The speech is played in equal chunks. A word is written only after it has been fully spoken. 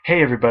Hey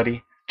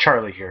everybody,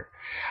 Charlie here.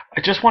 I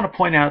just want to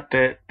point out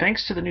that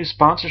thanks to the new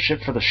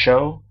sponsorship for the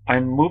show,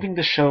 I'm moving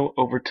the show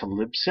over to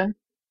Libsyn,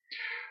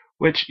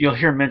 which you'll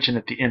hear mentioned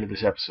at the end of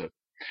this episode.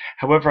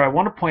 However, I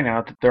want to point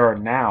out that there are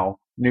now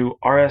new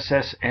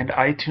RSS and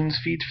iTunes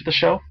feeds for the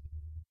show.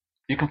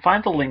 You can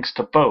find the links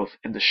to both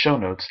in the show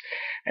notes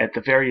at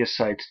the various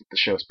sites that the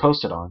show is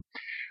posted on.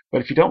 But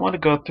if you don't want to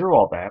go through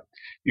all that,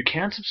 you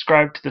can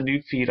subscribe to the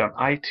new feed on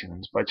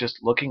iTunes by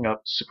just looking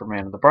up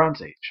Superman of the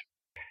Bronze Age.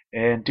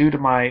 And due to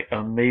my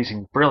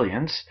amazing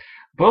brilliance,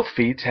 both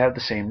feeds have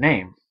the same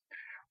name.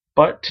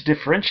 But to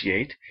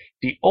differentiate,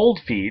 the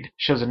old feed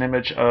shows an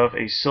image of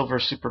a silver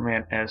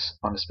Superman S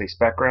on a space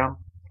background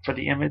for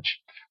the image,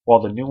 while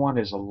the new one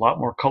is a lot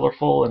more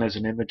colorful and is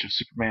an image of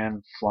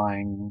Superman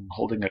flying,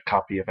 holding a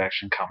copy of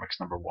Action Comics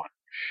 #1.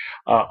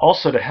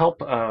 Also, to help,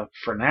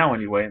 for now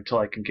anyway, until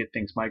I can get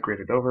things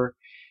migrated over,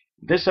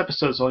 this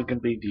episode is only going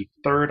to be the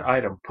third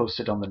item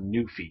posted on the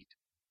new feed.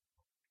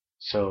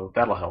 So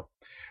that'll help.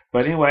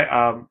 But anyway,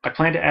 I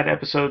plan to add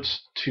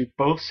episodes to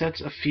both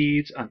sets of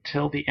feeds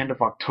until the end of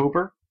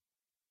October.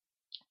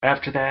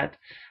 After that,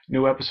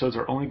 new episodes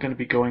are only going to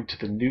be going to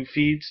the new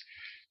feeds.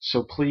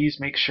 So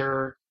please make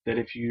sure that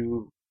if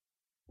you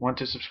want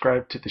to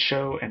subscribe to the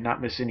show and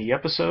not miss any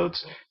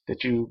episodes,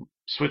 that you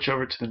switch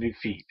over to the new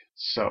feed.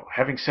 So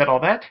having said all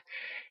that,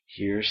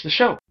 here's the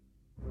show.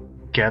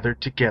 Gathered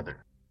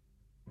together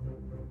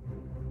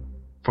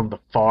from the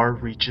far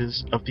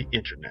reaches of the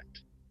internet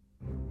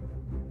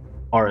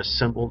are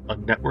assembled a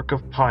network of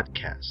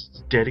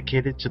podcasts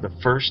dedicated to the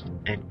first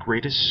and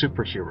greatest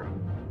superhero,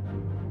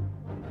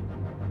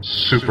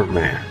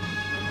 Superman.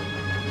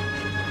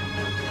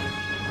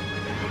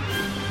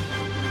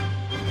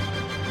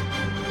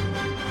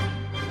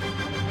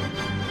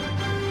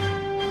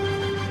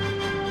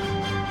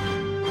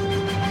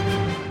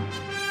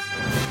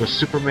 The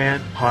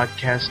Superman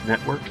Podcast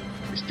Network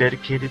is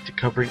dedicated to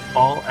covering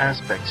all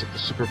aspects of the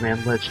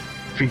Superman legend,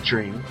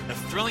 featuring The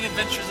Thrilling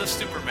Adventures of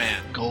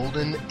Superman,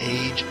 Golden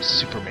Age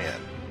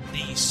Superman,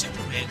 the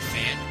Superman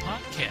Fan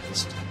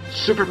Podcast,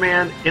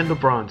 Superman in the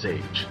Bronze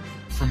Age,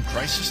 From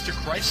Crisis to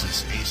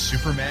Crisis, a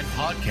Superman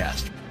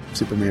podcast,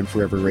 Superman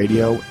Forever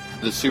Radio,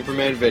 the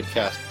Superman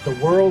Vidcast, the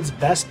world's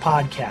best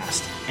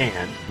podcast,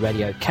 and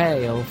Radio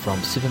KL from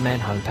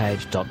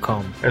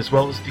SupermanHomepage.com, as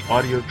well as the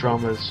audio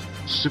dramas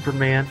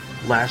Superman,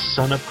 Last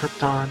Son of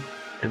Krypton,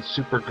 and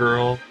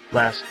Supergirl,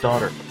 Last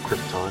Daughter of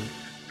Krypton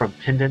from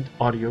Pendant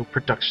Audio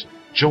Production.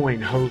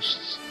 Join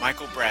hosts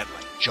Michael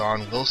Bradley,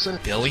 John Wilson,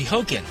 Billy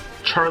Hogan,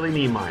 Charlie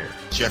Niemeyer,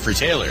 Jeffrey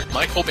Taylor,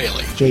 Michael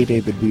Bailey, J.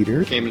 David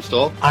Weeder, Cayman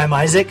Stoll, I'm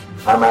Isaac.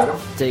 I'm Adam,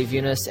 Steve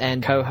Eunice,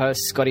 and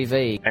co-host Scotty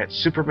V at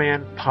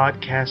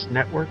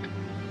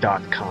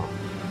SupermanPodcastNetwork.com.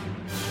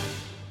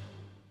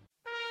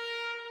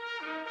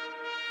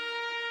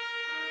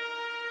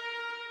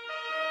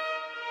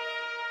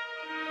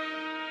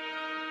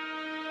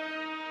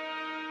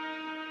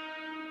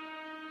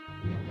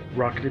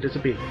 Rocketed as a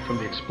baby from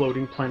the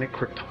exploding planet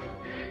Krypton,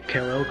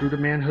 Kal-El grew to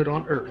manhood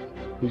on Earth,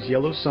 whose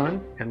yellow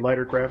sun and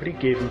lighter gravity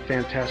gave him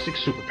fantastic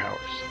superpowers.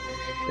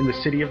 In the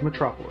city of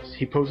Metropolis,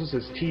 he poses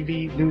as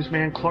TV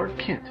newsman Clark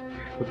Kent,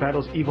 but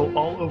battles evil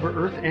all over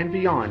Earth and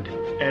beyond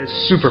as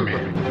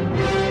Superman.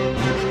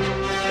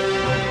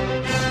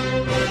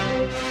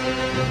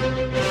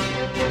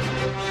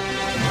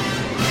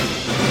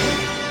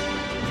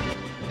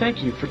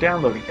 Thank you for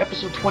downloading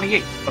episode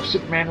 28 of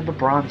Superman of the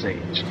Bronze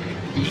Age,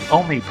 the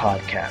only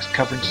podcast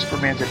covering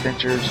Superman's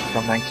adventures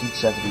from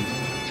 1970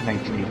 to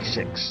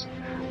 1986.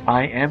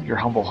 I am your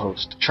humble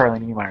host, Charlie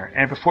Niemeyer,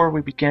 and before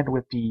we begin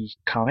with the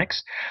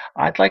comics,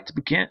 I'd like to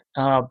begin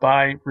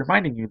by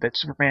reminding you that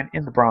Superman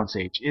in the Bronze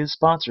Age is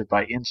sponsored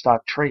by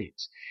InStock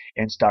Trades.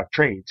 InStock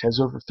Trades has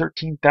over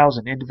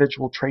 13,000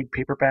 individual trade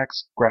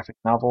paperbacks, graphic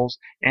novels,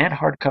 and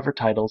hardcover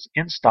titles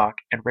in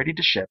stock and ready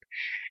to ship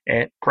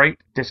at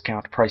great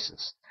discount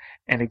prices.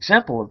 An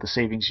example of the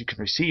savings you can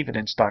receive at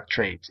InStock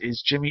Trades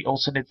is Jimmy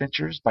Olsen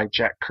Adventures by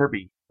Jack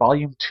Kirby,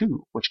 Volume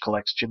 2, which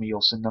collects Jimmy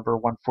Olsen number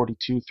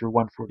 142 through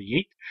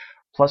 148,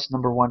 plus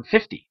number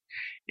 150.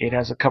 It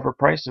has a cover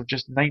price of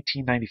just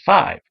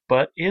 $19.95,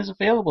 but is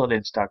available at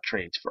InStock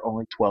Trades for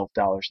only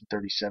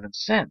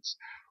 $12.37,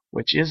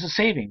 which is a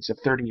savings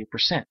of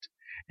 38%.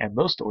 And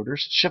most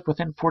orders ship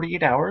within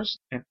 48 hours,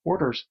 and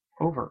orders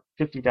over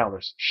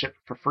 $50 ship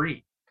for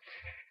free.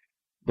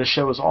 The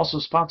show is also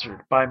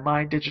sponsored by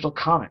My Digital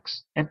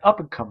Comics, an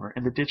up-and-comer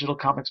in the digital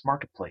comics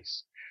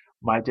marketplace.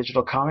 My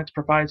Digital Comics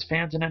provides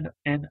fans an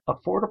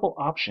affordable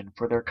option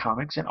for their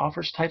comics and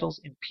offers titles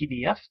in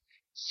PDF,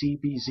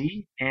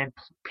 CBZ, and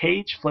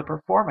page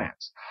flipper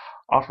formats,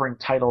 offering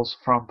titles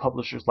from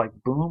publishers like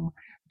Boom,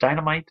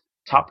 Dynamite,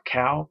 Top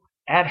Cow,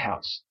 Ad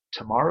House,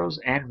 Tomorrow's,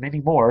 and many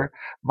more.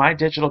 My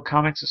Digital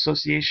Comics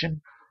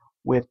Association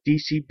with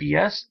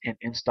DCBS and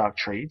InStock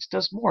Trades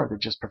does more than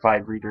just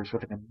provide readers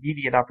with an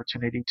immediate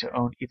opportunity to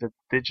own either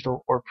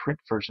digital or print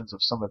versions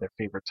of some of their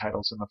favorite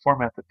titles in the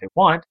format that they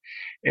want.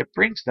 It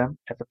brings them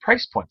at the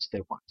price points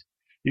they want.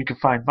 You can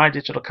find My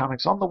Digital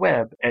Comics on the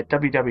web at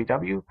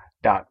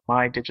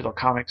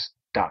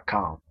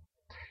www.mydigitalcomics.com.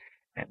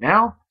 And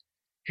now,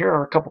 Here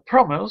are a couple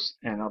promos,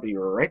 and I'll be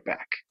right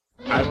back.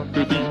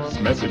 After these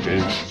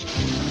messages,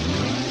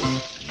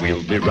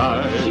 we'll be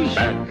right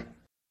back.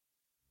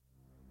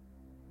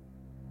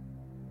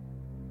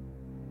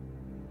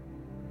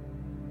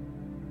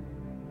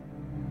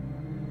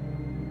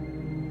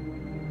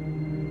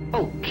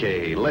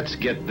 Okay, let's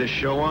get this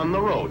show on the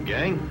road,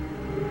 gang.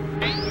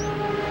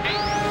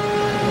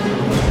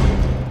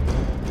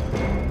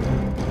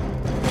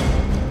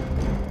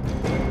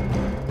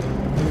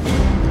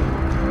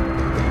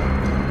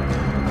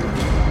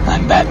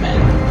 I'm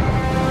Batman.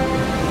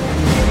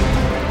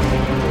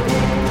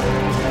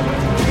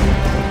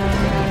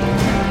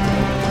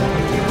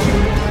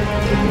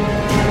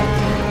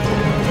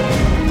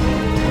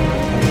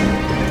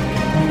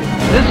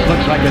 This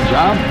looks like a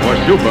job for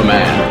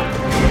Superman.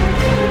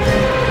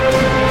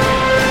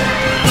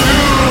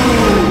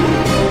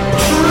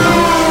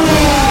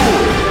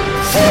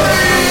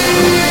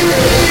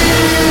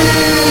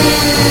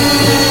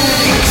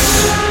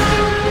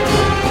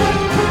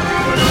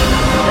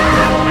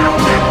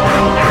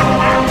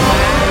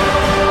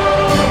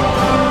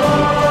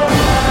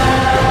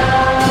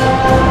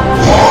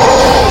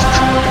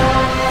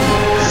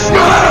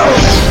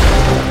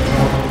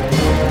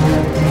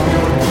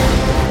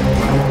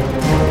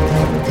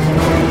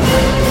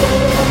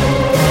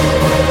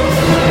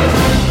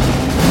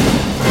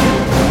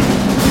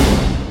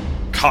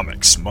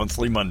 Comics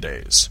Monthly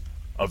Mondays.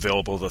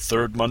 Available the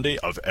third Monday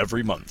of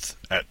every month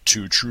at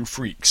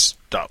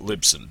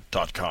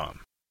twotruefreaks.libsyn.com.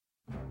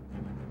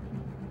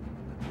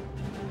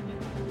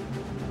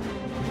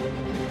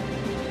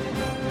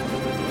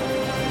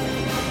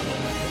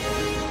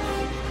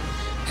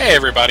 Hey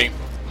everybody,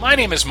 my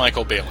name is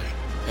Michael Bailey,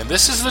 and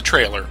this is the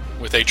trailer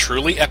with a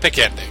truly epic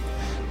ending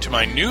to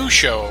my new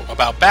show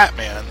about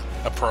Batman,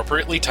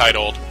 appropriately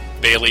titled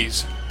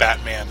Bailey's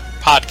Batman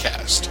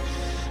Podcast.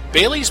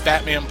 Bailey's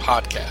Batman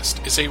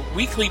Podcast is a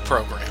weekly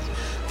program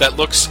that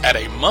looks at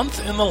a month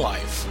in the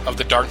life of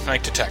the Dark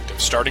Knight Detective,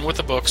 starting with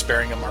the books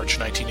bearing a March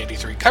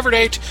 1983 cover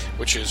date,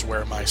 which is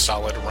where my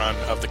solid run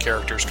of the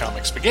character's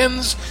comics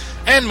begins,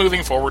 and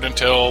moving forward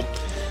until,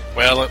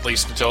 well, at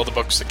least until the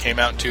books that came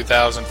out in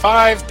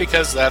 2005,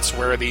 because that's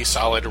where the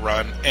solid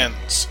run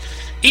ends.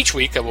 Each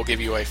week I will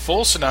give you a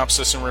full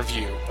synopsis and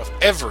review of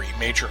every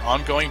major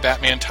ongoing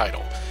Batman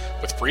title,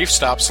 with brief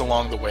stops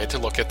along the way to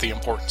look at the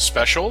important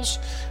specials,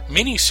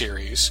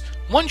 mini-series,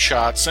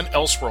 one-shots, and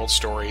Elseworld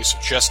stories,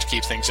 just to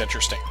keep things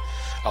interesting.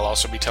 I'll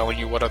also be telling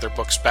you what other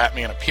books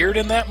Batman appeared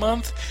in that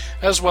month,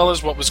 as well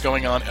as what was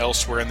going on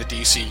elsewhere in the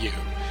DCU.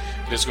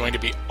 It is going to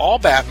be all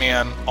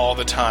Batman, all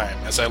the time,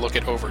 as I look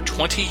at over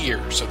 20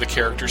 years of the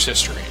character's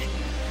history.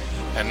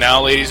 And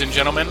now, ladies and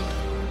gentlemen,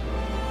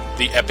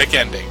 the epic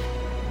ending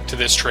to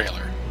this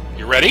trailer.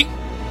 You ready?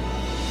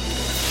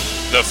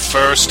 The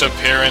first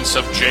appearance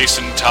of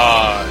Jason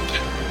Todd.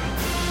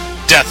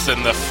 Death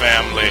in the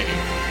Family.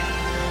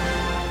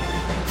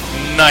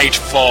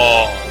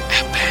 Nightfall.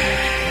 Epic.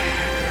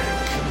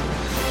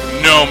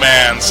 No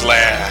Man's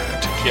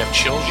Land. Do you have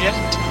chills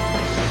yet?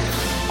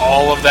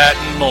 All of that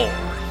and more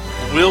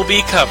will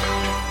be covered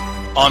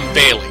on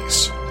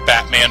Bailey's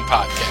Batman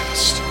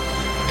Podcast.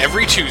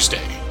 Every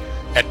Tuesday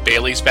at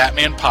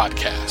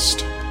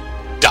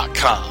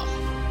Bailey'sBatmanPodcast.com.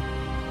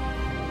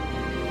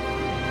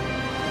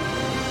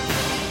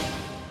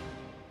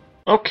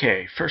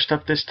 Okay, first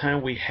up this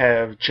time we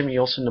have Jimmy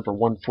Olsen number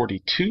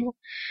 142,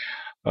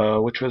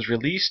 which was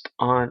released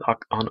on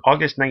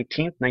August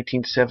 19th,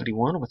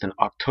 1971 with an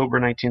October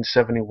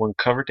 1971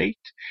 cover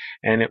date,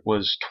 and it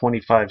was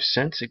 25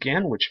 cents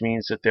again, which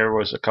means that there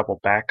was a couple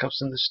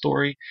backups in the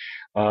story.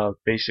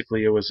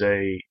 Basically, it was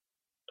a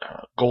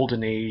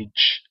Golden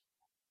Age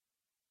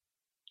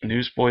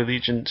Newsboy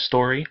Legion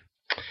story.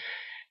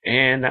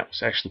 And that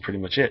was actually pretty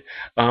much it.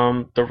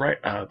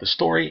 The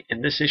story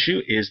in this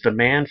issue is The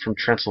Man from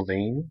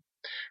Transylvania,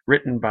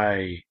 written,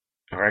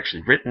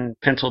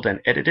 penciled,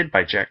 and edited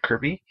by Jack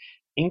Kirby,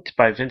 inked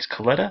by Vince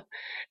Colletta,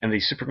 and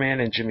the Superman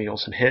and Jimmy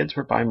Olsen heads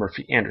were by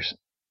Murphy Anderson.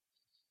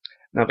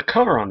 Now, the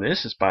cover on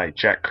this is by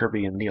Jack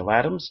Kirby and Neil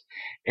Adams,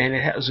 and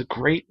it has a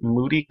great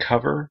moody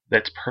cover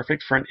that's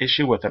perfect for an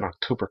issue with an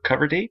October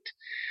cover date.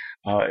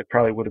 It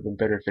probably would have been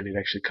better if it had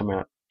actually come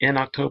out in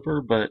October,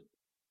 but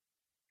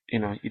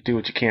you do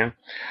what you can.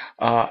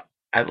 I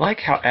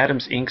like how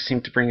Adams' ink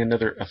seemed to bring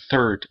a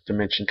third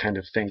dimension kind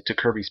of thing to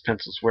Kirby's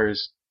pencils,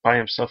 whereas by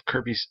himself,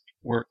 Kirby's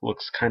work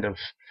looks kind of,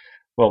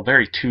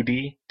 very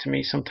 2D to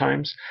me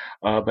sometimes.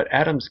 But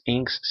Adams'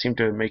 inks seem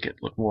to make it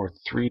look more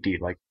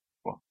 3D, like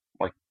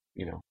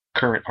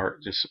current art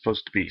is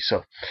supposed to be.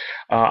 So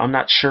I'm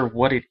not sure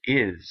what it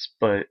is,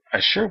 but I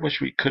sure wish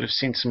we could have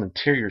seen some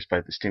interiors by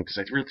this team, because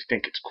I really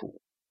think it's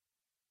cool.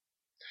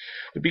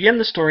 We begin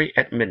the story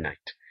at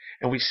midnight,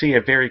 and we see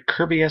a very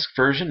Kirby-esque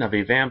version of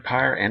a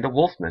vampire and a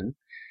wolfman.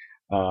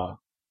 The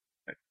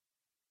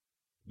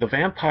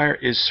vampire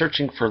is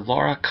searching for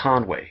Laura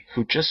Conway,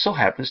 who just so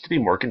happens to be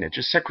Morgan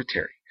Edge's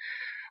secretary.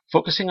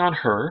 Focusing on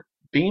her,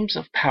 beams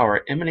of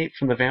power emanate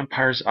from the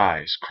vampire's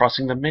eyes,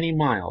 crossing the many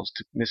miles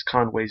to Miss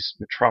Conway's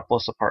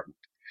Metropolis apartment.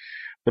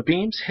 The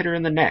beams hit her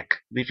in the neck,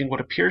 leaving what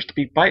appears to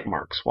be bite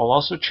marks while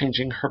also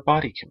changing her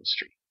body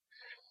chemistry.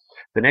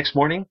 The next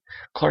morning,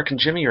 Clark and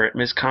Jimmy are at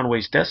Miss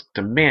Conway's desk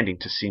demanding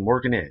to see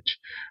Morgan Edge,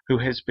 who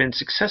has been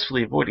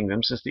successfully avoiding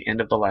them since the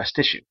end of the last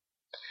issue.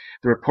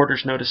 The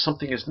reporters notice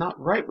something is not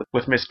right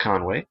with Miss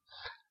Conway,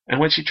 and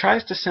when she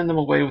tries to send them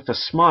away with a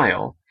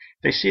smile,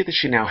 they see that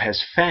she now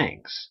has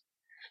fangs.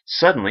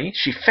 Suddenly,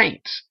 she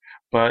faints,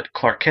 but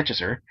Clark catches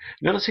her,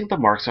 noticing the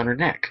marks on her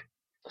neck.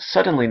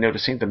 Suddenly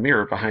noticing the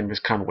mirror behind Miss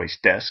Conway's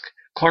desk,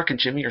 Clark and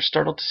Jimmy are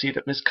startled to see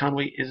that Miss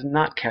Conway is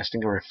not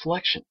casting a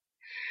reflection.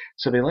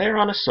 So they lay her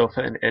on a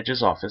sofa in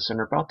Edge's office and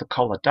are about to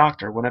call a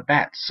doctor when a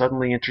bat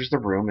suddenly enters the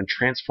room and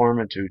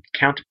transforms into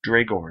Count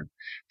Dragorn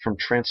from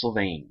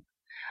Transylvania,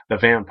 the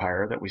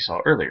vampire that we saw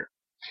earlier.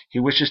 He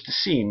wishes to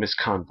see Miss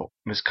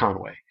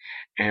Conway,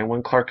 and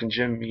when Clark and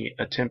Jimmy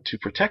attempt to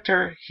protect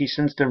her, he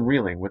sends them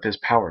reeling with his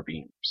power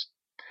beams.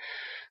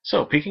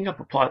 So, picking up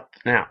a plot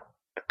now.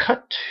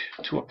 Cut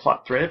to a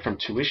plot thread from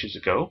 2 issues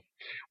ago.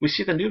 We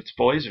see the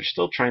Newsboys are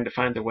still trying to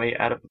find their way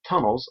out of the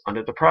tunnels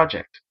under the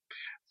project.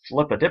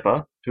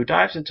 Flippadippa, who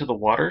dives into the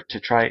water to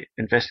try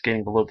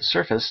investigating below the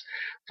surface,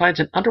 finds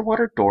an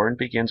underwater door and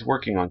begins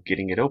working on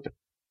getting it open.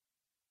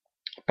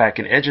 Back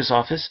in Edge's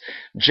office,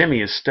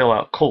 Jimmy is still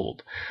out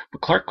cold,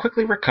 but Clark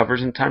quickly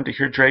recovers in time to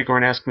hear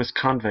Dragorn ask Miss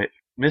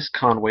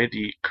Conway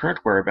the current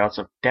whereabouts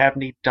of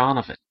Dabney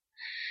Donovan.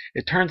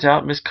 It turns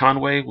out Miss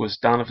Conway was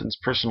Donovan's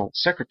personal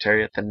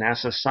secretary at the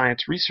NASA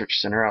Science Research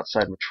Center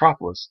outside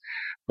Metropolis,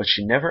 but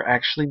she never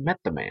actually met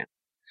the man.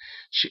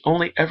 She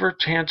only ever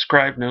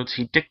transcribed notes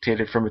he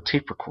dictated from a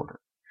tape recorder.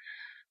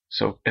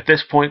 So at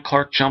this point,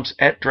 Clark jumps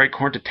at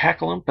Dragorn to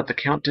tackle him, but the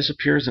Count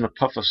disappears in a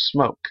puff of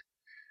smoke.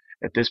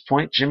 At this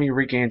point, Jimmy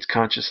regains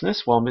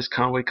consciousness while Miss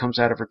Conway comes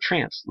out of her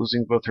trance,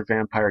 losing both her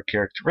vampire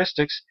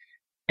characteristics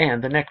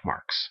and the neck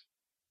marks.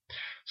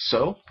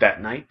 So,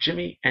 that night,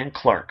 Jimmy and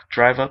Clark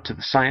drive up to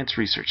the Science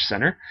Research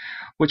Center,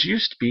 which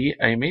used to be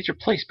a major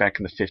place back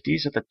in the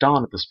 50s at the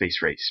dawn of the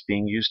space race,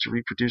 being used to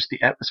reproduce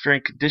the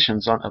atmospheric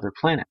conditions on other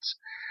planets.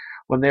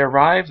 When they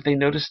arrive, they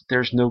notice that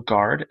there's no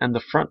guard, and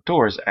the front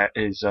door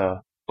is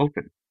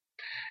open.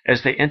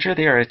 As they enter,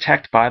 they are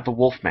attacked by the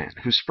Wolfman,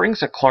 who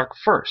springs at Clark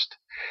first.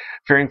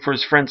 Fearing for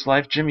his friend's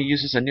life, Jimmy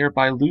uses a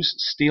nearby loose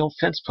steel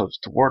fence post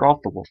to ward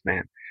off the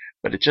Wolfman,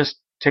 but it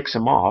just ticks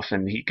him off,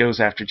 and he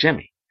goes after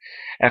Jimmy.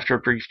 After a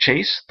brief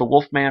chase, the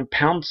Wolfman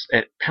pounces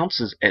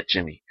at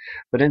Jimmy,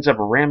 but ends up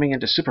ramming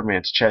into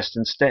Superman's chest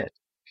instead.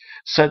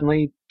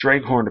 Suddenly,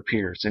 Dragorn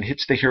appears and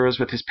hits the heroes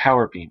with his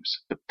power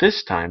beams, but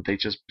this time they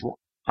just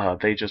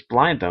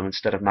blind them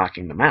instead of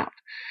knocking them out.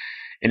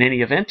 In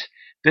any event,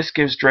 this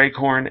gives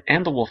Dragorn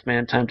and the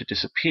Wolfman time to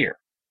disappear,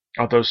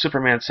 although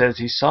Superman says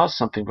he saw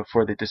something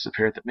before they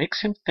disappeared that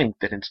makes him think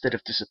that instead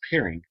of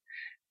disappearing,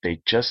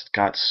 they just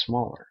got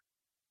smaller.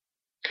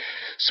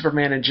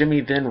 Superman and Jimmy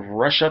then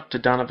rush up to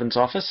Donovan's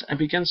office and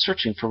begin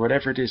searching for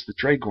whatever it is that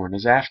Dragorn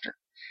is after.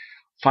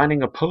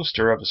 Finding a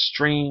poster of a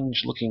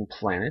strange-looking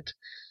planet,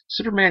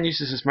 Superman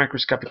uses his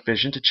microscopic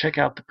vision to check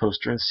out the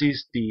poster and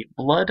sees the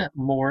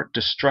Bloodmore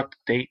Destruct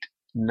date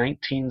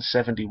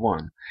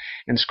 1971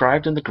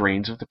 inscribed in the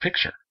grains of the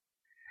picture.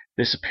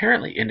 This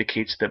apparently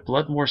indicates that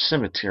Bloodmore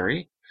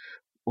Cemetery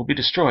will be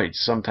destroyed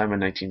sometime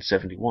in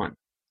 1971.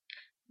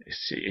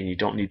 And you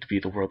don't need to be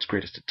the world's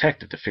greatest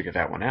detective to figure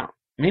that one out.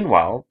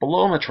 Meanwhile,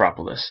 below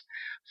Metropolis,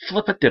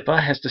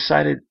 Flippadippa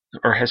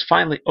has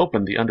finally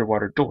opened the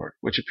underwater door,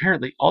 which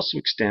apparently also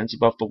extends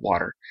above the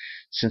water,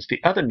 since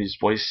the other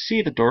newsboys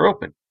see the door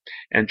open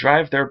and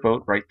drive their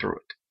boat right through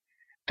it.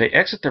 They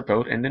exit their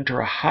boat and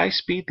enter a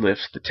high-speed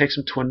lift that takes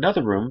them to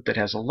another room that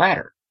has a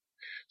ladder.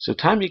 So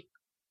Tommy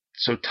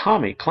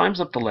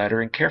climbs up the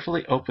ladder and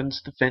carefully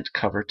opens the vent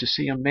cover to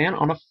see a man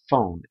on a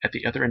phone at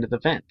the other end of the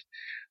vent.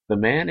 The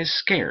man is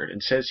scared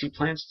and says he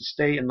plans to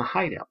stay in the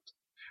hideout.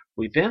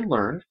 We then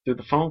learn through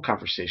the phone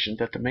conversation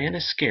that the man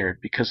is scared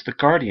because the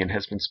Guardian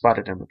has been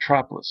spotted in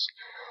Metropolis,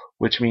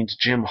 which means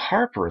Jim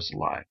Harper is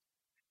alive.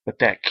 But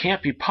that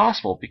can't be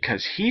possible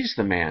because he's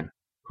the man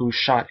who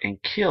shot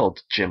and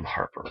killed Jim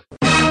Harper.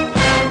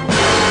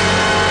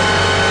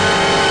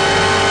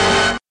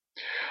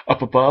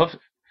 Up above,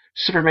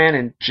 Superman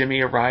and Jimmy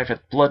arrive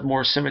at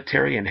Bloodmore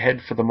Cemetery and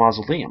head for the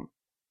mausoleum.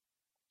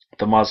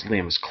 The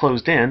mausoleum is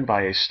closed in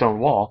by a stone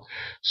wall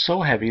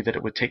so heavy that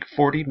it would take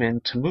 40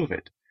 men to move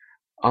it,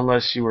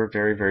 unless you were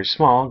very, very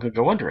small and could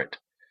go under it.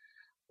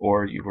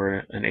 Or you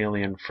were an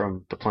alien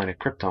from the planet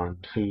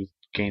Krypton who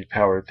gained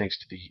power thanks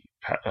to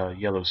the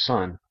yellow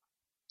sun.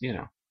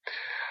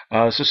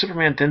 So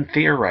Superman then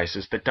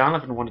theorizes that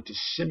Donovan wanted to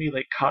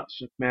simulate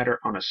cosmic matter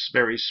on a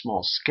very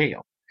small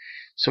scale.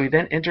 So they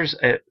then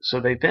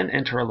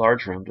enter a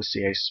large room to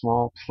see a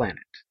small planet.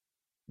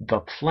 The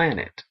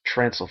planet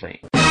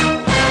Transylvania.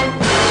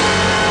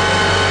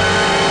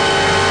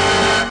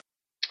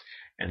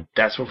 And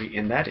that's where we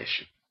end that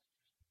issue.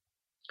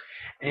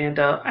 And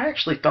I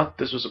actually thought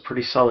this was a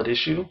pretty solid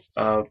issue.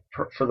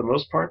 For the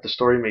most part, the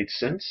story made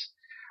sense.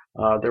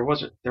 There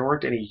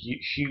weren't any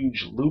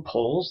huge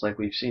loopholes like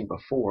we've seen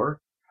before.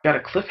 Got a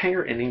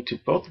cliffhanger ending to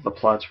both of the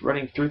plots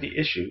running through the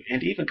issue,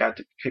 and even got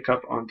to pick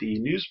up on the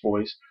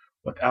newsboys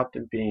without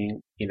them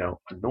being,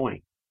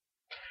 annoying.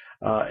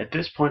 At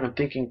this point, I'm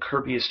thinking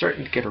Kirby is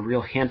starting to get a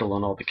real handle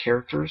on all the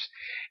characters,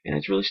 and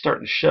it's really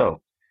starting to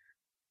show.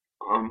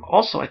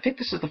 Also, I think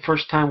this is the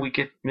first time we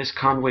get Miss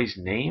Conway's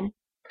name,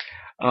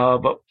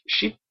 but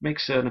she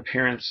makes an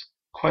appearance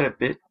quite a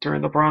bit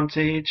during the Bronze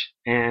Age,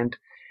 and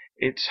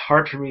it's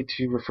hard for me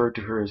to refer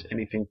to her as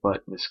anything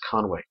but Miss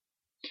Conway.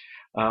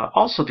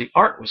 Also, the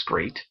art was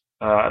great.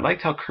 I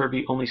liked how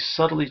Kirby only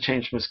subtly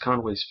changed Miss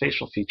Conway's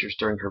facial features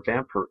during her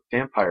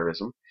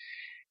vampirism,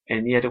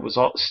 and yet it was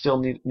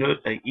still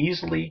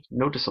easily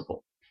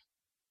noticeable.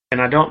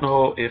 And I don't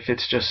know if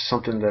it's just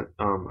something that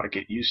I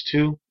get used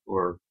to,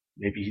 or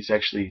maybe he's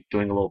actually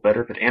doing a little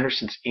better, but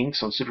Anderson's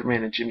inks on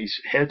Superman and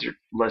Jimmy's heads are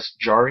less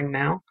jarring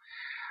now.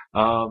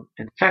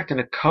 In fact, in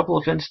a couple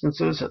of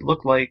instances, it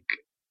looked like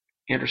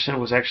Anderson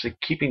was actually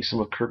keeping some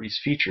of Kirby's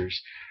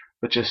features,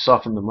 but just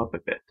softened them up a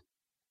bit.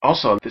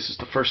 Also, this is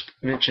the first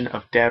mention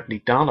of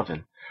Dabney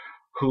Donovan,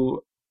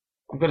 who,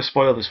 I'm going to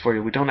spoil this for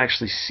you, we don't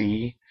actually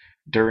see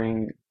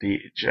during the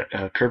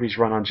Kirby's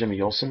run on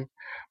Jimmy Olsen,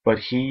 but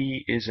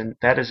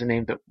that is a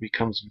name that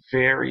becomes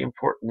very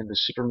important in the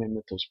Superman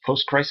mythos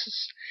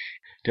post-crisis,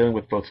 dealing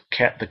with both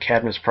the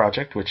Cadmus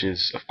Project, which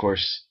is, of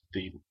course,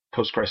 the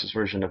post-crisis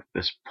version of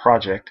this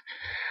project,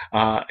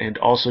 and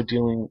also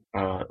dealing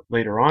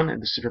later on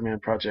in the Superman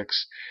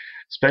projects,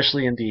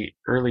 especially in the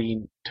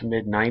early to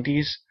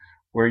mid-90s,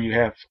 where you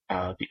have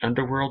the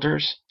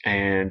Underworlders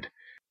and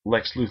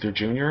Lex Luthor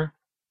Jr.,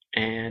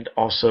 and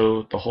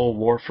also the whole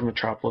War for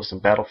Metropolis and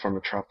Battle for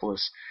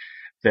Metropolis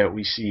that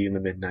we see in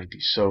the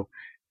mid-90s. So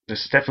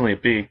this is definitely a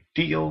big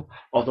deal,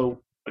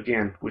 although,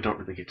 again, we don't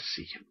really get to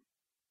see him.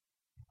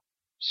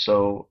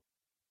 So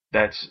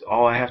that's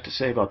all I have to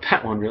say about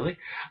that one, really.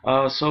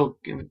 So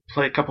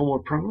play a couple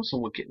more promos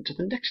and we'll get into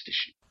the next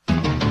issue.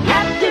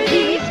 After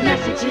these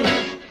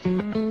messages,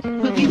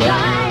 we'll be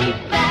right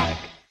back.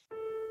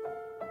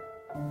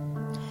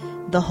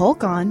 The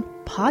Hulk On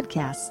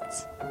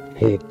Podcasts.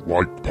 Hulk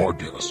like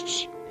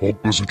podcasts.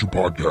 Hulk listen to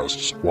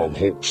podcasts while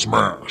Hulk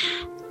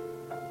smash.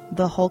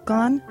 The Hulk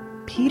On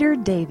Peter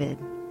David.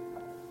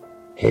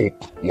 Hulk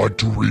like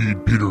to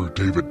read Peter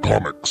David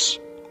comics.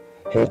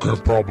 Hulk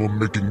have problem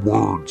making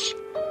words.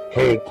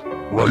 Hulk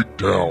write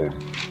down.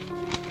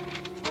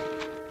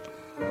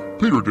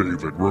 Peter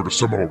David wrote a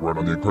seminal run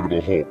on the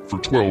Incredible Hulk for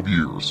 12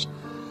 years.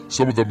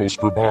 Some of the most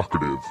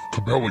provocative,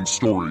 compelling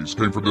stories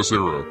came from this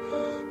era,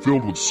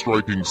 filled with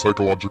striking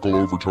psychological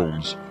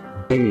overtones,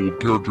 bold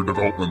character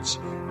developments,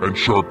 and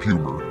sharp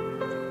humor.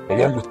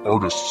 Along with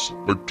artists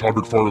like Todd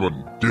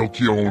McFarlane, Dale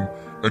Keown,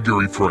 and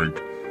Gary Frank,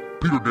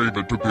 Peter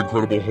David took the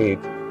Incredible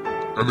Hulk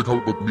and the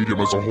comic book medium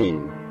as a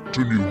whole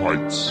to new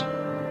heights.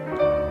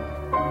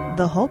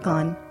 The Hulk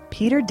On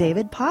Peter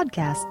David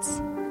Podcasts.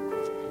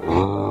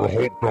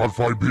 Hulk not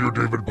find Peter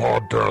David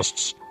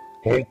Podcasts.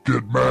 Hulk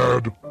get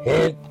mad.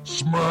 Hulk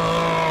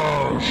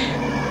smash!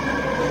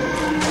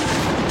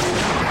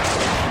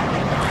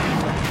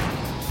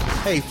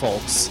 Hey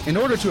folks, in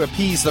order to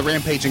appease the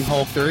rampaging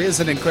Hulk, there is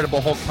an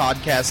Incredible Hulk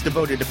podcast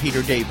devoted to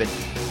Peter David.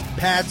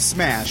 Pad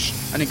Smash,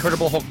 an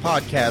Incredible Hulk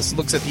podcast,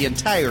 looks at the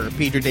entire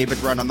Peter David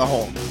run on the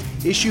Hulk,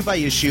 issue by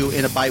issue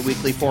in a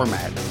bi-weekly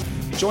format.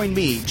 Join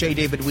me, J.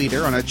 David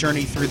Weeder, on a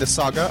journey through the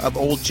saga of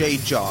Old J.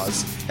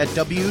 Jaws at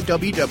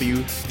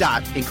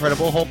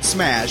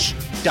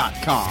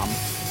www.IncredibleHulkSmash.com.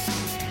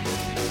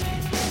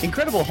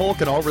 Incredible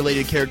Hulk and all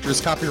related characters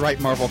copyright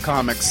Marvel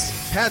Comics.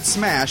 Pad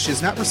Smash is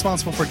not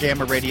responsible for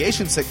gamma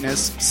radiation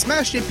sickness,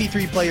 smashed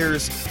MP3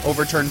 players,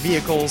 overturned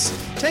vehicles,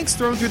 tanks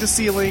thrown through the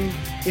ceiling,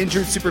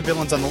 injured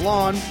supervillains on the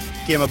lawn,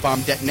 gamma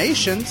bomb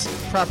detonations,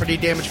 property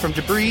damage from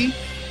debris,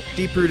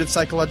 deep-rooted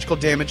psychological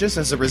damages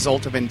as a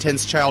result of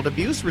intense child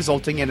abuse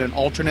resulting in an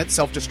alternate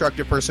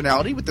self-destructive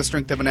personality with the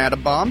strength of an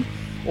atom bomb,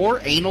 or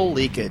anal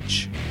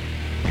leakage.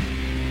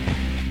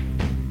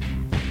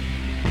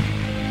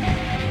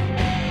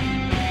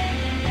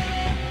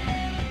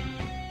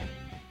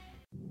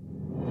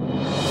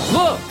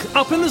 Look,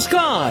 up in the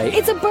sky.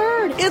 It's a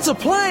bird. It's a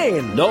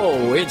plane.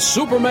 No, it's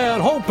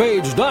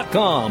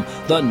SupermanHomepage.com,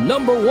 the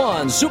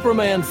 #1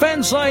 Superman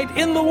fan site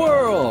in the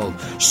world.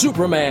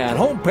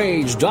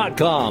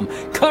 SupermanHomepage.com,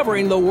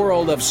 covering the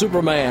world of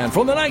Superman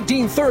from the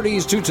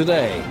 1930s to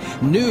today.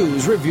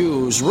 News,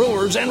 reviews,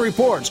 rumors, and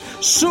reports.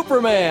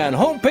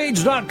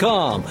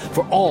 SupermanHomepage.com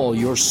for all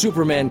your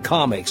Superman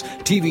comics,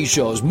 TV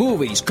shows,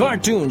 movies,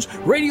 cartoons,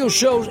 radio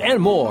shows,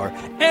 and more.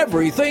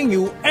 Everything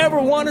you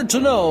ever wanted to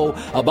know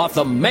about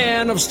the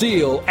Man of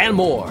Steel and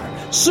more.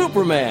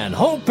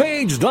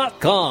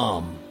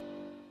 SupermanHomepage.com.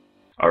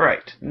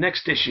 Alright,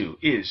 next issue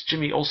is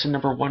Jimmy Olsen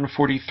number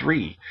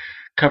 143.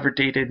 Cover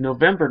dated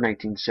November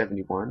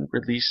 1971,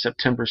 released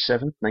September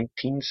 7th,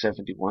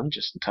 1971,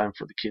 just in time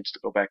for the kids to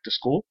go back to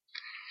school.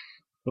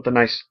 With a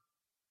nice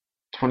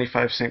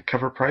 25-cent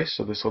cover price,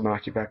 so this will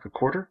knock you back a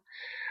quarter.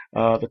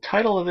 The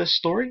title of this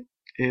story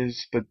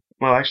is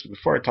actually,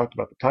 before I talked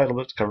about the title,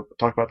 let's talk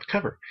about the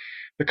cover.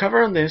 The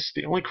cover on this,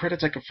 the only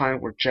credits I could find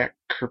were Jack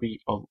Kirby,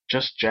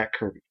 just Jack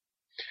Kirby.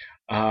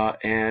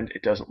 and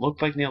it doesn't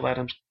look like Neil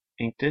Adams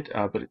inked it,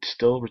 but it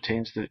still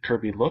retains the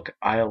Kirby look.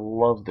 I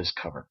love this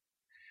cover.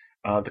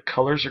 The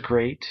colors are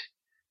great.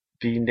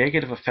 The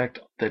negative effect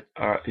that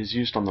is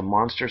used on the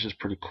monsters is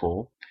pretty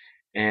cool,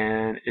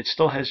 and it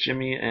still has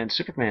Jimmy and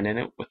Superman in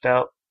it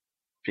without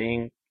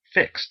being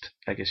fixed,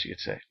 I guess you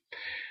could say.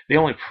 The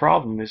only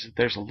problem is that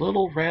there's a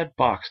little red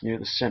box near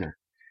the center,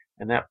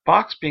 and that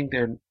box being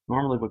there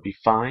normally would be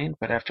fine,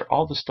 but after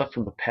all the stuff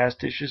from the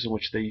past issues in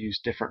which they use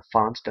different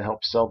fonts to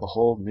help sell the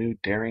whole new,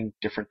 daring,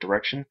 different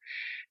direction,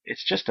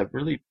 it's just a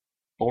really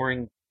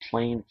boring,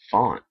 plain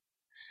font.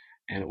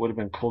 And it would have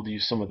been cool to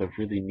use some of the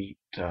really neat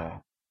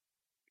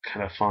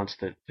kind of fonts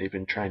that they've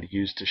been trying to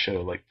use to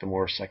show like the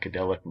more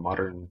psychedelic,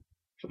 modern,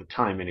 for the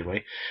time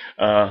anyway,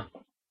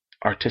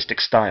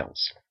 artistic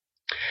styles.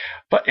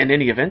 But in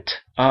any event,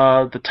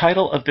 the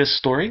title of this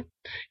story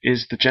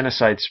is The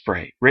Genocide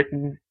Spray,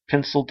 written,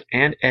 penciled,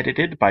 and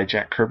edited by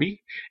Jack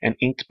Kirby, and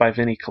inked by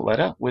Vinnie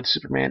Colletta, with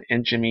Superman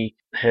and Jimmy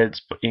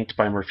heads inked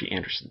by Murphy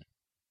Anderson.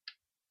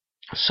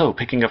 So,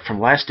 picking up from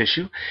last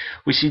issue,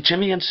 we see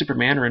Jimmy and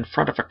Superman are in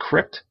front of a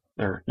crypt.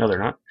 No, they're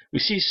not. We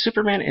see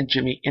Superman and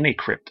Jimmy in a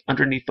crypt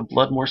underneath the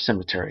Bloodmore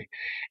Cemetery,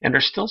 and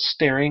are still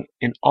staring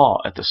in awe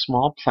at the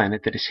small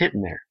planet that is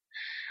hidden there.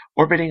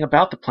 Orbiting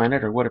about the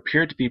planet are what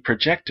appear to be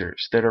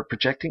projectors that are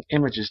projecting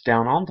images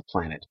down on the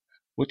planet,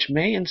 which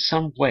may in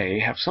some way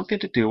have something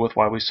to do with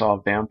why we saw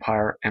a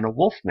vampire and a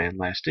wolfman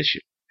last issue.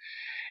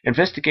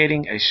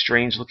 Investigating a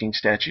strange-looking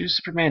statue,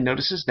 Superman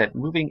notices that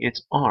moving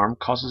its arm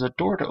causes a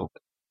door to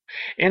open.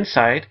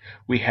 Inside,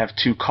 we have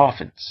two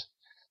coffins.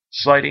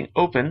 Sliding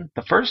open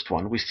the first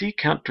one, we see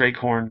Count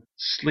Dreghorn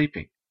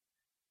sleeping.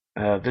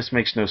 This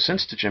makes no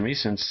sense to Jimmy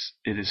since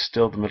it is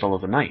still the middle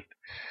of the night.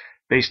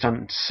 Based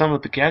on some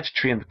of the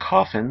gadgetry in the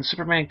coffin,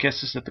 Superman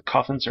guesses that the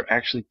coffins are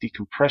actually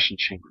decompression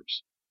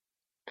chambers.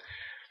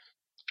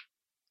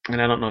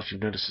 And I don't know if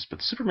you've noticed this,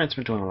 but Superman's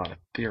been doing a lot of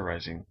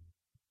theorizing.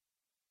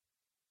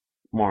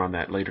 More on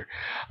that later.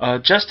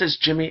 Just as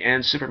Jimmy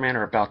and Superman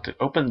are about to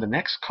open the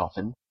next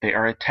coffin, they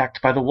are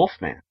attacked by the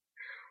Wolfman.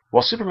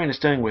 While Superman is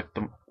dealing with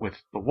the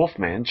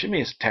Wolfman,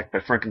 Jimmy is attacked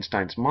by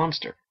Frankenstein's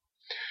monster.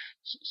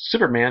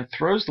 Superman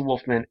throws the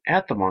Wolfman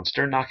at the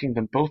monster, knocking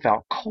them both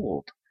out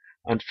cold.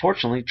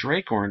 Unfortunately,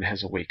 Dreghorn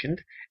has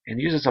awakened and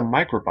uses a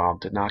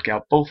microbomb to knock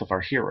out both of our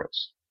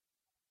heroes.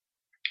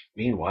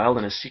 Meanwhile,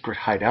 in a secret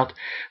hideout,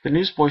 the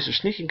newsboys are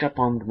sneaking up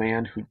on the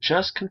man who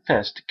just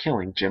confessed to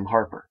killing Jim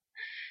Harper.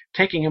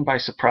 Taking him by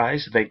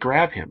surprise, they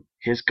grab him,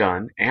 his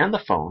gun, and the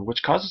phone,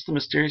 which causes the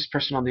mysterious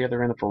person on the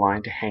other end of the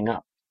line to hang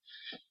up.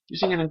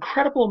 Using an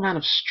incredible amount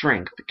of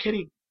strength,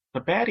 the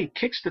baddie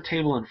kicks the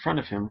table in front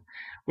of him,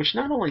 which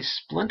not only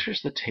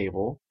splinters the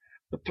table,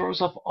 but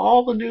throws off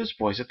all the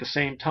newsboys at the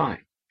same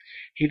time.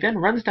 He then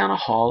runs down a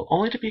hall,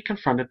 only to be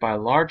confronted by a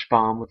large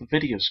bomb with a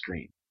video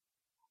screen.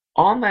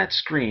 On that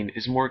screen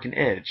is Morgan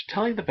Edge,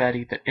 telling the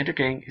baddie that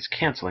Intergang is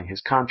canceling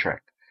his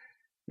contract.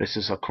 This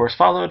is, of course,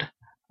 followed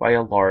by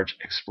a large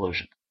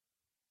explosion.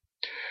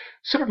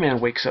 Superman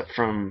wakes up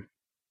from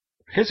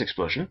his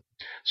explosion,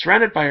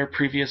 surrounded by our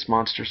previous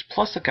monsters,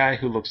 plus a guy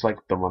who looks like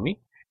the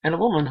Mummy, and a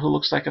woman who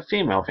looks like a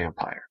female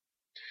vampire.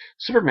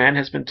 Superman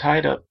has been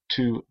tied up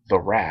to the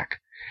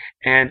rack,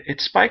 and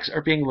its spikes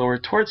are being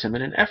lowered towards him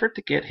in an effort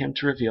to get him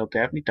to reveal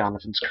Dabney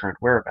Donovan's current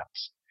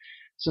whereabouts.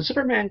 So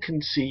Superman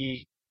can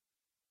see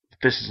that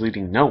this is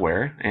leading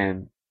nowhere,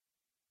 and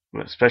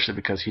especially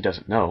because he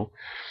doesn't know,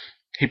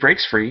 he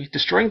breaks free,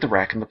 destroying the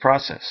rack in the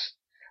process.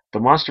 The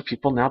monster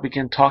people now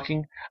begin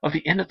talking of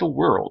the end of the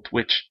world,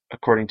 which,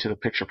 according to the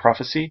picture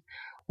prophecy,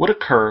 would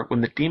occur when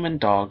the demon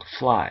dog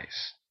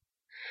flies.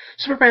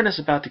 Superman is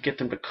about to get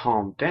them to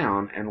calm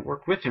down and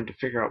work with him to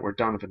figure out where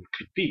Donovan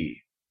could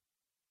be,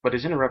 but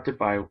is interrupted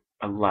by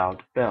a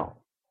loud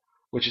bell,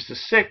 which is the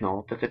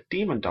signal that the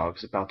demon dog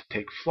is about to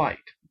take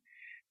flight.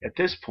 At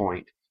this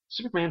point,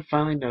 Superman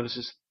finally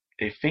notices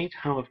a faint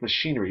hum of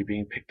machinery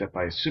being picked up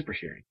by his super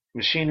hearing.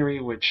 Machinery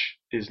which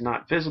is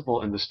not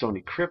visible in the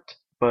stony crypt,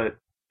 but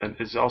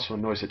is also a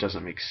noise that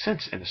doesn't make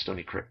sense in a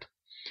stony crypt.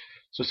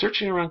 So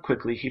searching around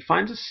quickly, he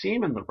finds a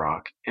seam in the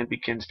rock and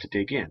begins to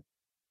dig in.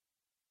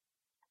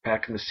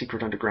 Back in the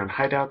secret underground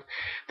hideout,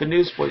 the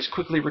newsboys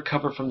quickly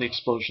recover from the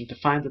explosion to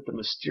find that the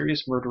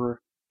mysterious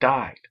murderer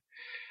died.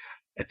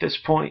 At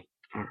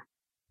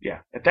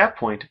that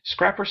point,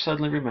 Scrapper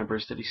suddenly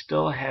remembers that he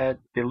still had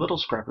the little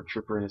Scrapper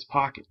Trooper in his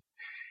pocket.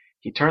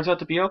 He turns out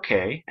to be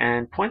okay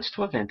and points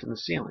to a vent in the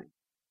ceiling.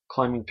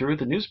 Climbing through,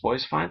 the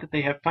newsboys find that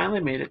they have finally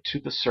made it to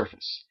the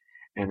surface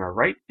and are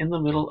right in the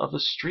middle of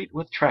the street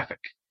with traffic,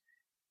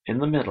 in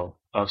the middle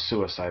of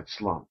Suicide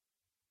Slum.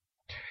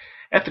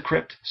 At the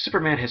crypt,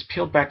 Superman has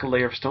peeled back a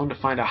layer of stone to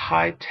find a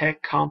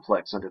high-tech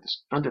complex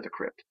under the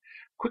crypt.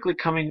 Quickly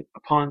coming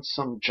upon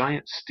some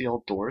giant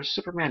steel doors,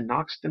 Superman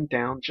knocks them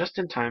down just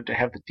in time to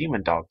have the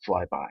demon dog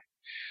fly by.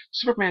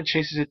 Superman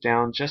chases it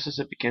down just as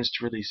it begins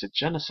to release a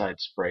genocide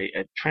spray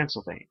at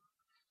Transylvania.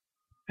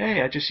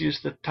 Hey, I just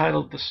used the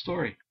title of the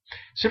story.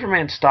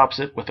 Superman stops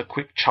it with a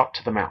quick chop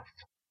to the mouth.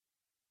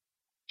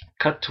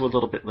 Cut to a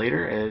little bit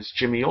later as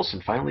Jimmy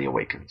Olsen finally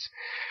awakens.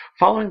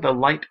 Following the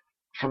light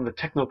from the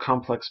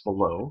techno-complex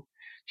below,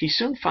 he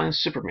soon finds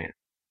Superman.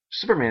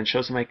 Superman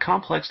shows him a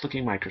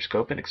complex-looking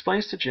microscope and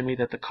explains to Jimmy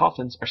that the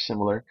coffins are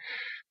similar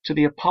to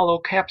the Apollo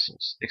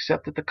capsules,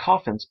 except that the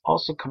coffins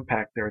also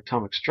compact their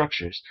atomic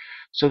structures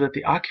so that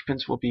the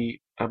occupants will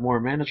be a more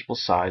manageable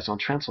size on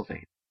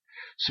Transylvania.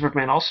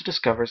 Superman also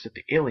discovers that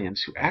the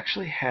aliens, who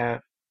actually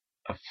have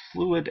a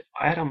fluid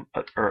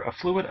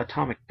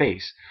atomic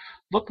base,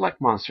 look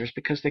like monsters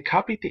because they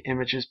copied the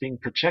images being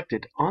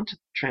projected onto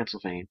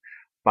Transylvania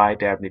by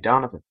Dabney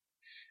Donovan,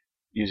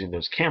 using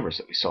those cameras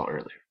that we saw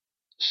earlier.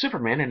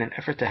 Superman, in an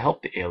effort to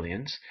help the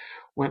aliens,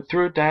 went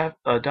through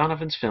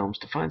Donovan's films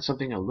to find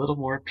something a little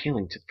more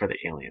appealing for the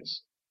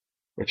aliens,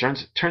 which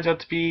turns out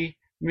to be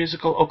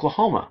musical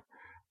Oklahoma,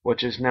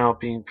 which is now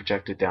being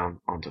projected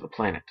down onto the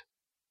planet,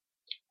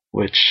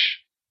 which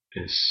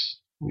is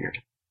weird.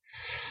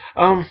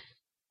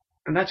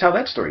 And that's how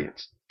that story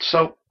ends.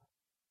 So,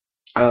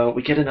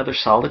 we get another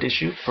solid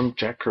issue from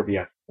Jack Kirby,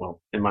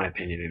 well, in my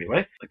opinion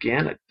anyway.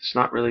 Again, it's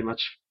not really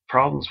much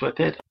problems with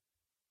it.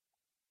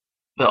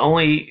 The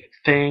only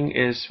thing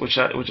is, which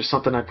is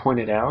something I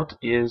pointed out,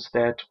 is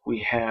that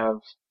we have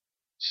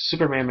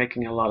Superman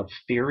making a lot of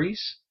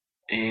theories,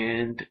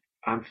 and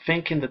I'm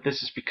thinking that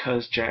this is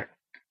because Jack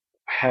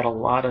had a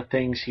lot of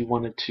things he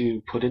wanted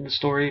to put in the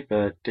story,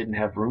 but didn't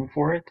have room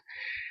for it,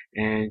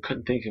 and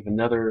couldn't think of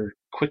another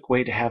quick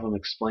way to have them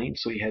explained,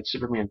 so he had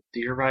Superman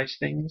theorize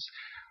things,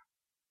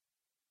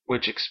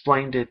 which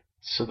explained it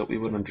so that we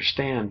would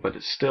understand, but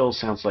it still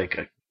sounds like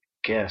a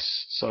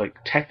guess. So like,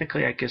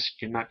 technically, I guess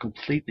you're not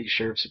completely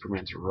sure if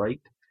Superman's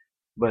right,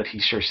 but he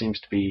sure seems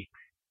to be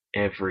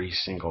every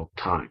single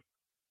time.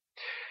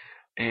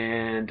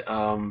 And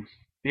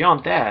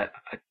beyond that,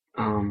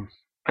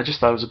 I just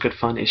thought it was a good,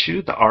 fun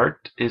issue. The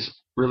art is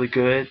really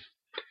good.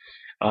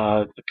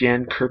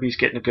 Again, Kirby's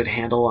getting a good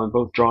handle on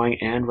both drawing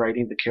and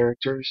writing the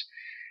characters,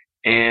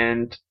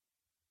 and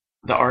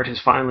the art has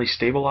finally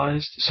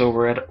stabilized. So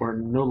we're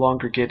no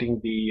longer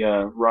getting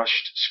the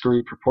rushed,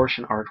 screwy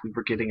proportion art we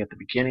were getting at the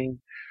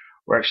beginning.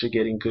 We're actually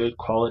getting good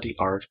quality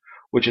art,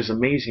 which is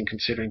amazing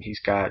considering he's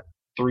got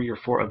 3 or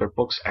 4 other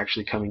books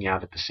actually coming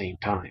out at the same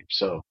time.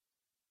 So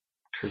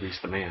Kirby's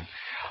the man.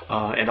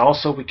 And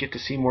also we get to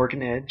see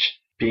Morgan Edge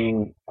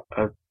being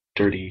a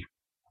dirty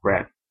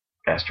rat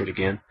bastard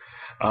again.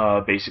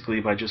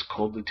 Basically by just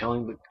coldly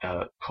telling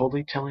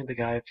the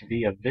guy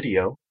via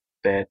video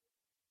that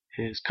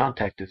his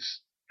contact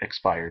is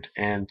expired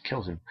and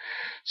kills him.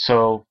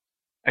 So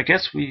I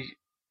guess we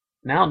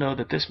now know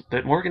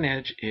that Morgan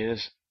Edge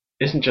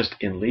isn't just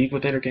in league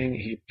with Intergang.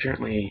 He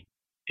apparently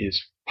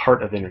is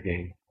part of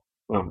Intergang.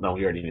 Well, no,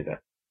 we already knew that.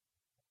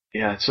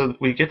 Yeah, so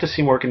we get to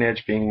see Morgan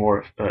Edge being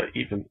more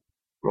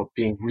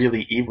being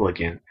really evil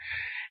again.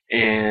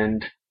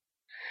 And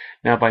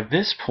now by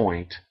this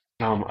point,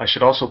 I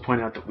should also point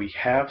out that we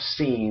have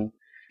seen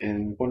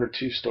in 1 or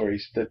 2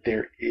 stories that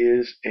there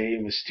is a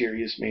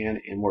mysterious man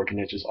in Morgan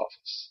Edge's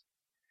office.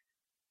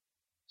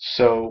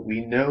 So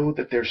we know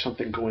that there's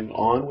something going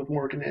on with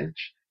Morgan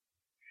Edge.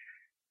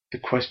 The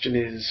question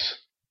is,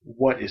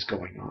 what is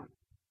going on?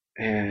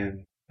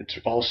 And it's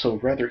also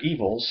rather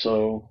evil,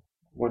 so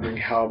wondering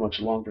how much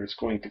longer it's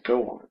going to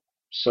go on.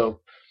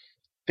 So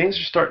things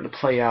are starting to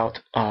play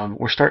out.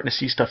 We're starting to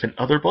see stuff in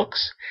other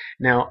books.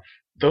 Now,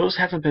 those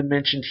haven't been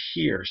mentioned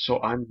here, so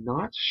I'm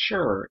not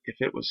sure if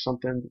it was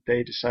something that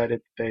they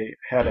decided they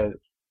had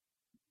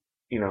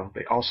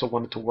they also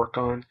wanted to work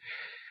on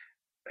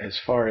as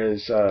far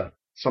as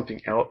something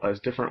else, a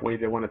different way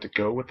they wanted to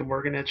go with the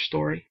Morgan Edge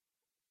story.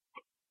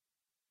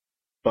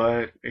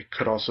 But it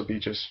could also be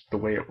just the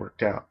way it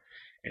worked out.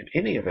 In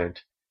any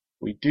event,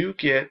 we do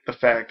get the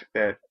fact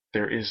that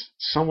there is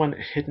someone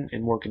hidden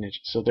in Morgan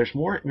Edge. So there's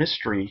more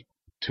mystery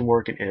to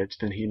Morgan Edge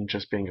than him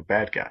just being a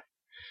bad guy.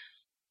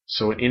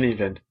 So in any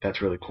event,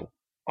 that's really cool.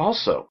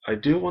 Also, I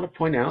do want to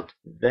point out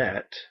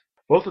that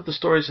both of the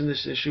stories in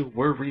this issue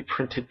were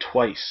reprinted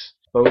twice,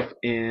 both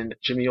in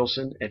Jimmy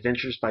Olsen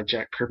Adventures by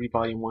Jack Kirby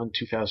Volume 1,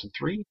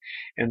 2003,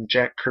 and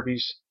Jack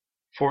Kirby's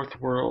Fourth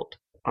World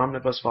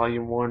Omnibus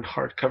Volume 1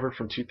 hardcover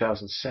from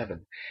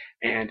 2007.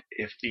 And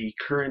if the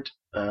current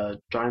if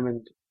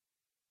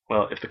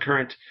the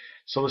current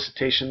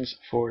solicitations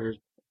for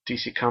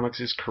DC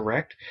Comics is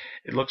correct,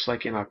 it looks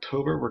like in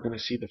October we're going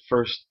to see the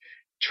first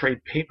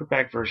trade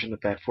paperback version of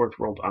that Fourth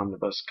World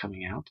Omnibus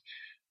coming out.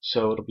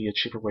 So it'll be a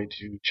cheaper way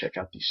to check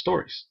out these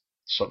stories.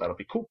 So that'll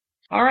be cool.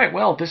 Alright,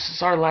 well, this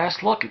is our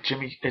last look at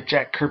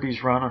Jack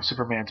Kirby's run on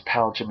Superman's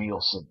pal Jimmy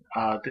Olsen.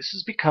 This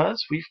is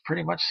because we've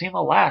pretty much seen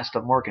the last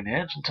of Morgan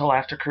Edge until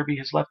after Kirby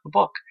has left the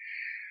book.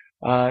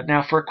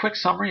 Now, for a quick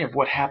summary of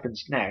what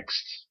happens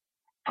next,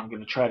 I'm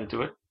going to try to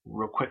do it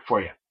real quick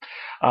for you.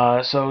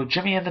 So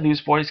Jimmy and the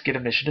Newsboys get a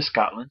mission to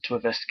Scotland to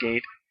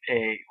investigate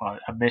they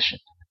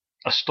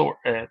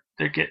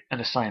get an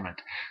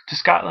assignment to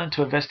Scotland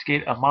to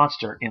investigate a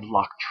monster in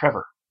Loch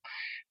Trevor.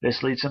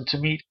 This leads them to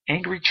meet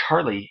Angry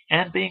Charlie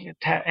and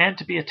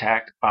to be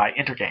attacked by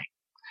Intergang,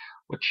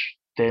 which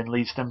then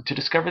leads them to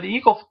discover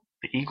the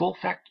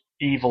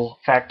Evil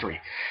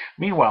Factory.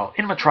 Meanwhile,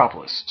 in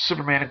Metropolis,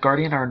 Superman and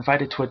Guardian are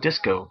invited to a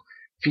disco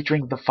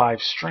featuring the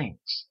Five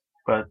Strings.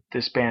 But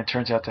this band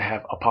turns out to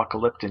have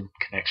apocalyptic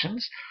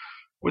connections,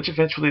 which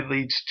eventually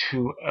leads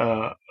to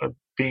a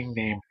being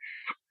named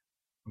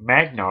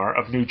Magnar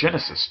of New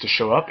Genesis to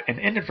show up and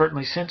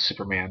inadvertently send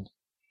Superman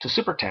to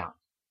Supertown.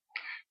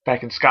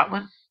 Back in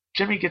Scotland,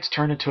 Jimmy gets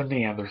turned into a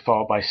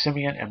Neanderthal by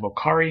Simeon and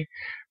Mokari,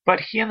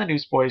 but he and the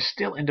Newsboys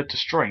still end up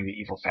destroying the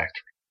evil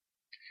factory.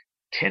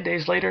 10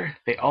 days later,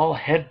 they all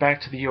head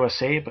back to the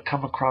USA but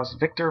come across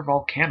Victor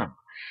Volcanum,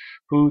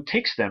 who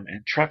takes them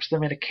and traps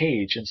them in a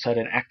cage inside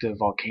an active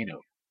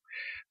volcano.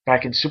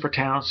 Back in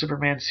Supertown,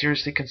 Superman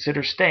seriously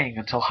considers staying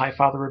until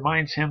Highfather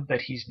reminds him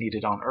that he's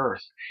needed on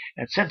Earth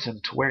and sends him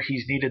to where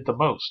he's needed the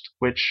most,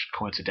 which,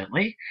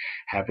 coincidentally,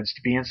 happens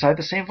to be inside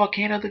the same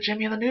volcano that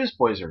Jimmy and the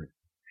Newsboys are in.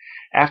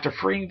 After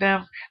freeing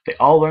them, they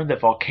all learn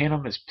that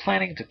Volcanum is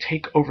planning to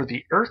take over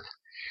the Earth,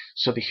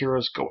 so the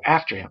heroes go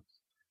after him.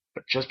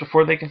 But just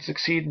before they can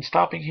succeed in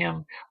stopping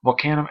him,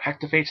 Volcanum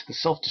activates the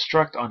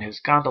self-destruct on his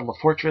gondola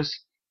fortress,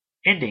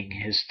 ending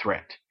his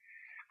threat.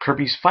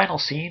 Kirby's final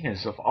scene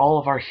is of all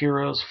of our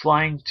heroes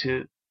flying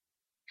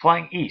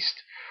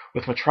east,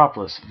 with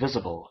Metropolis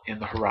visible in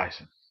the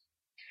horizon.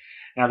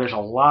 Now there's a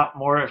lot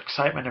more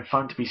excitement and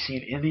fun to be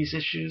seen in these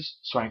issues,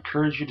 so I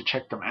encourage you to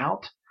check them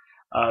out.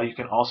 You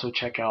can also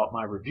check out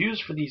my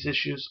reviews for these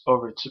issues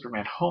over at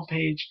Superman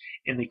homepage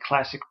in the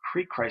Classic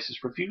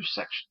Pre-Crisis Reviews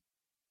section.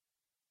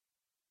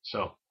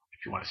 So,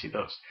 if you want to see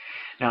those.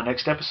 Now,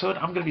 next episode,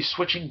 I'm going to be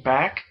switching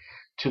back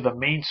to the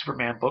main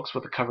Superman books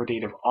with a cover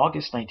date of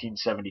August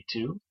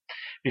 1972,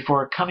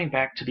 before coming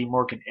back to the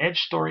Morgan Edge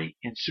story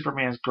in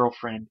Superman's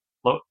Girlfriend,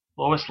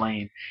 Lois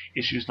Lane,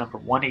 issues number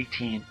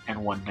 118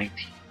 and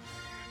 119.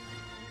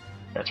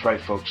 That's right,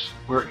 folks.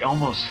 We're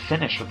almost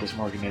finished with this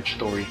Morgan Edge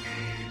story,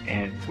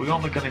 and we're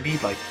only going to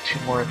need like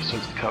 2 more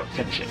episodes to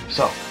finish it.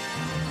 So,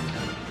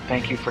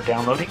 thank you for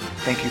downloading,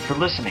 thank you for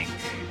listening,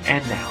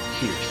 and now,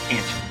 here's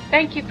Angie.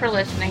 Thank you for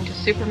listening to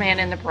Superman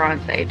in the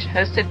Bronze Age,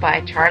 hosted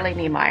by Charlie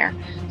Niemeyer.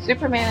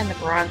 Superman in the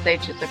Bronze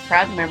Age is a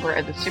proud member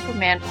of the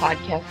Superman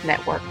Podcast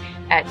Network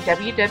at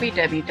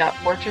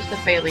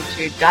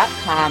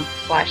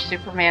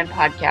www.fortressofbaileytude.com/Superman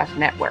Podcast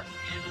Network,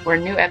 where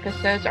new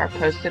episodes are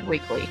posted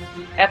weekly.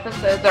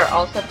 Episodes are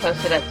also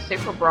posted at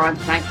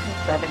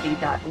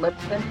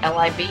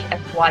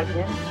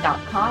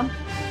superbronze1970.libsyn.com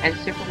and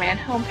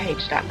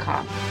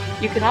supermanhomepage.com.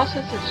 You can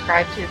also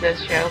subscribe to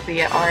this show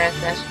via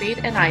RSS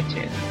feed and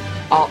iTunes.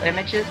 All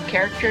images,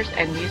 characters,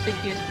 and music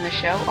used in the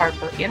show are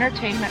for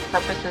entertainment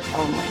purposes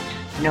only.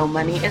 No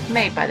money is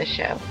made by the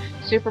show.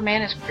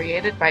 Superman is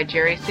created by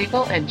Jerry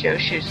Siegel and Joe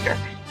Shuster.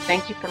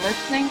 Thank you for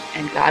listening,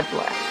 and God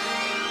bless.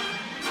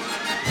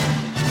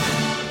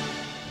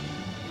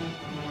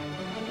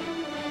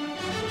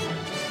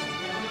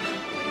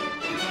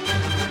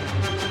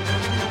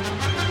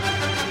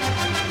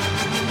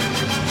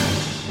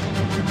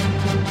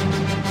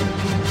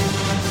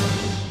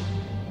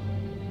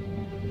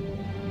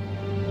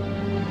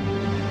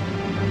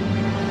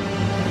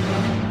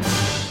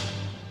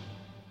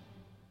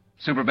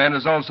 Superman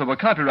is also a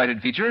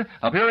copyrighted feature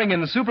appearing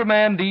in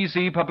Superman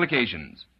DC publications.